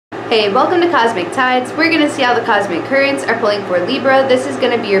Hey, welcome to Cosmic Tides. We're going to see how the cosmic currents are pulling for Libra. This is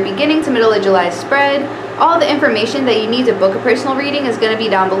going to be your beginning to middle of July spread. All the information that you need to book a personal reading is going to be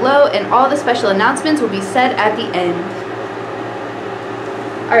down below, and all the special announcements will be said at the end.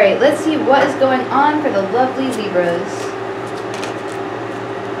 Alright, let's see what is going on for the lovely Libras.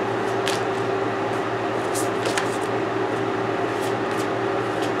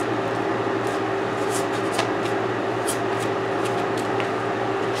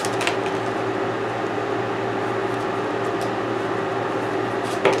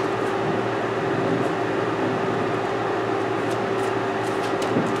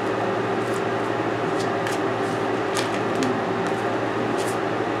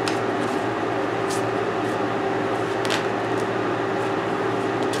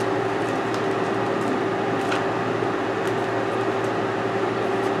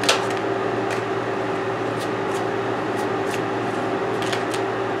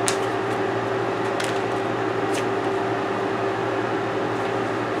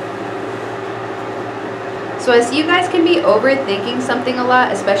 So I see you guys can be overthinking something a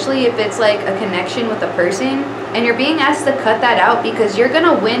lot, especially if it's like a connection with a person, and you're being asked to cut that out because you're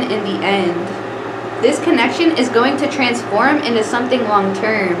gonna win in the end. This connection is going to transform into something long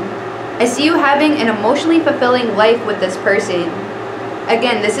term. I see you having an emotionally fulfilling life with this person.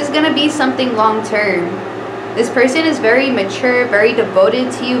 Again, this is gonna be something long term. This person is very mature, very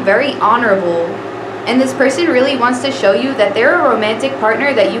devoted to you, very honorable. And this person really wants to show you that they're a romantic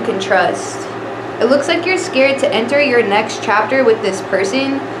partner that you can trust. It looks like you're scared to enter your next chapter with this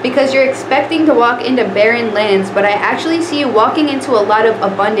person because you're expecting to walk into barren lands, but I actually see you walking into a lot of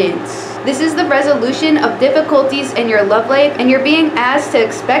abundance. This is the resolution of difficulties in your love life, and you're being asked to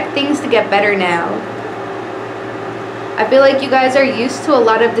expect things to get better now. I feel like you guys are used to a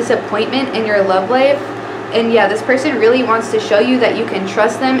lot of disappointment in your love life, and yeah, this person really wants to show you that you can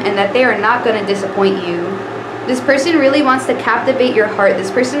trust them and that they are not going to disappoint you. This person really wants to captivate your heart.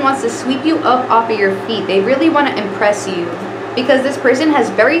 This person wants to sweep you up off of your feet. They really want to impress you because this person has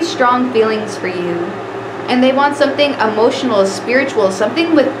very strong feelings for you. And they want something emotional, spiritual,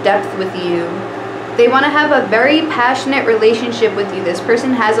 something with depth with you. They want to have a very passionate relationship with you. This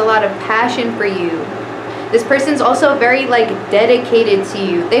person has a lot of passion for you. This person's also very dedicated to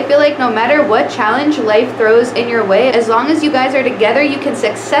you. They feel like no matter what challenge life throws in your way, as long as you guys are together, you can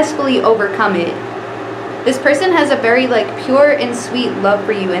successfully overcome it. This person has a very pure and sweet love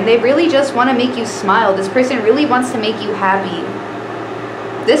for you, and they really just want to make you smile. This person really wants to make you happy.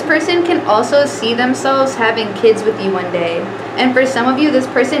 This person can also see themselves having kids with you one day. And for some of you, this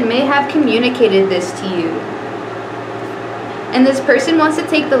person may have communicated this to you. And this person wants to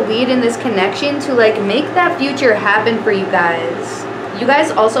take the lead in this connection to make that future happen for you guys. You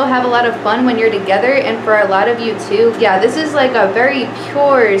guys also have a lot of fun when you're together, and for a lot of you too, yeah, this is a very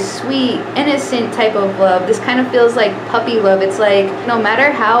pure, sweet, innocent type of love. This kind of feels like puppy love. It's no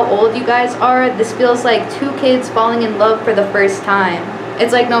matter how old you guys are, this feels like two kids falling in love for the first time.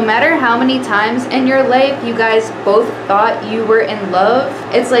 It's no matter how many times in your life you guys both thought you were in love,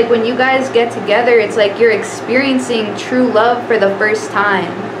 it's when you guys get together, it's you're experiencing true love for the first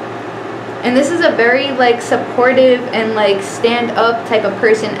time. And this is a very supportive and stand up type of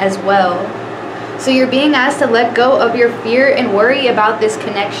person as well. So you're being asked to let go of your fear and worry about this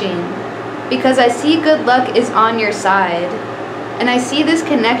connection, because I see good luck is on your side. And I see this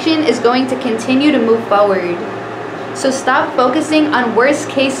connection is going to continue to move forward. So stop focusing on worst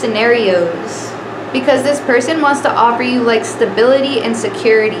case scenarios, because this person wants to offer you stability and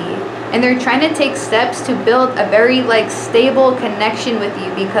security. And they're trying to take steps to build a very stable connection with you,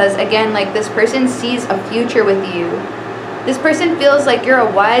 because again, this person sees a future with you. This person feels like you're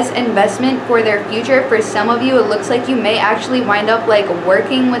a wise investment for their future. For some of you, it looks like you may actually wind up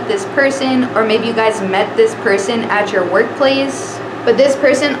working with this person, or maybe you guys met this person at your workplace. But this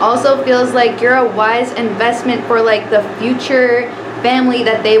person also feels like you're a wise investment for the future family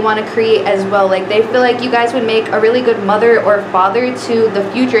that they want to create as well. They feel like you guys would make a really good mother or father to the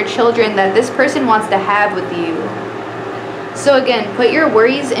future children that this person wants to have with you. So again, put your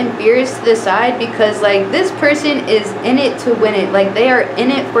worries and fears to the side, because this person is in it to win it. They are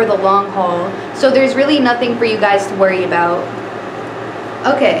in it for the long haul. So there's really nothing for you guys to worry about.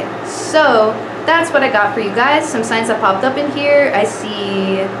 Okay, so that's what I got for you guys. Some signs that popped up in here. I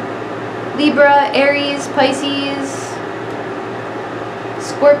see Libra, Aries, Pisces,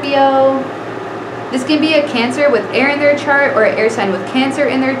 Scorpio. This can be a Cancer with air in their chart, or an air sign with Cancer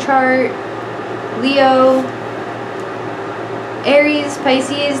in their chart. Leo, Aries,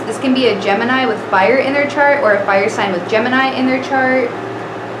 Pisces. This can be a Gemini with fire in their chart, or a fire sign with Gemini in their chart.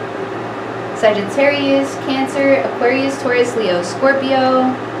 Sagittarius, Cancer, Aquarius, Taurus, Leo,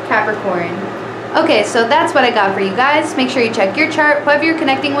 Scorpio, Capricorn. Okay, so that's what I got for you guys. Make sure you check your chart. Whoever you're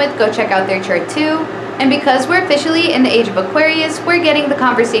connecting with, go check out their chart too. And because we're officially in the age of Aquarius, we're getting the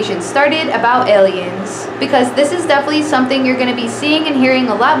conversation started about aliens. Because this is definitely something you're going to be seeing and hearing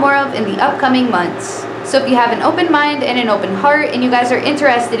a lot more of in the upcoming months. So if you have an open mind and an open heart and you guys are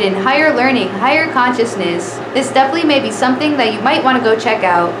interested in higher learning, higher consciousness, this definitely may be something that you might want to go check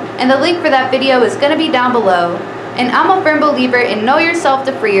out. And the link for that video is going to be down below. And I'm a firm believer in know yourself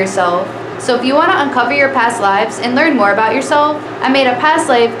to free yourself. So if you want to uncover your past lives and learn more about yourself, I made a past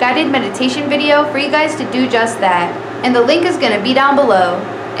life guided meditation video for you guys to do just that. And the link is going to be down below.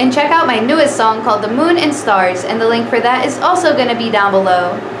 And check out my newest song called The Moon and Stars, and the link for that is also going to be down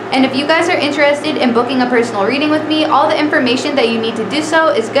below. And if you guys are interested in booking a personal reading with me, all the information that you need to do so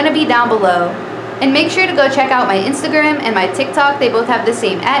is going to be down below. And make sure to go check out my Instagram and my TikTok. They both have the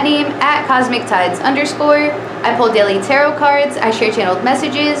same @name, @CosmicTides_. I pull daily tarot cards, I share channeled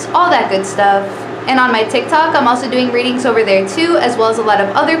messages, all that good stuff. And on my TikTok, I'm also doing readings over there too, as well as a lot of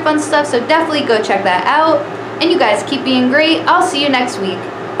other fun stuff, so definitely go check that out. And you guys keep being great. I'll see you next week.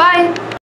 Bye!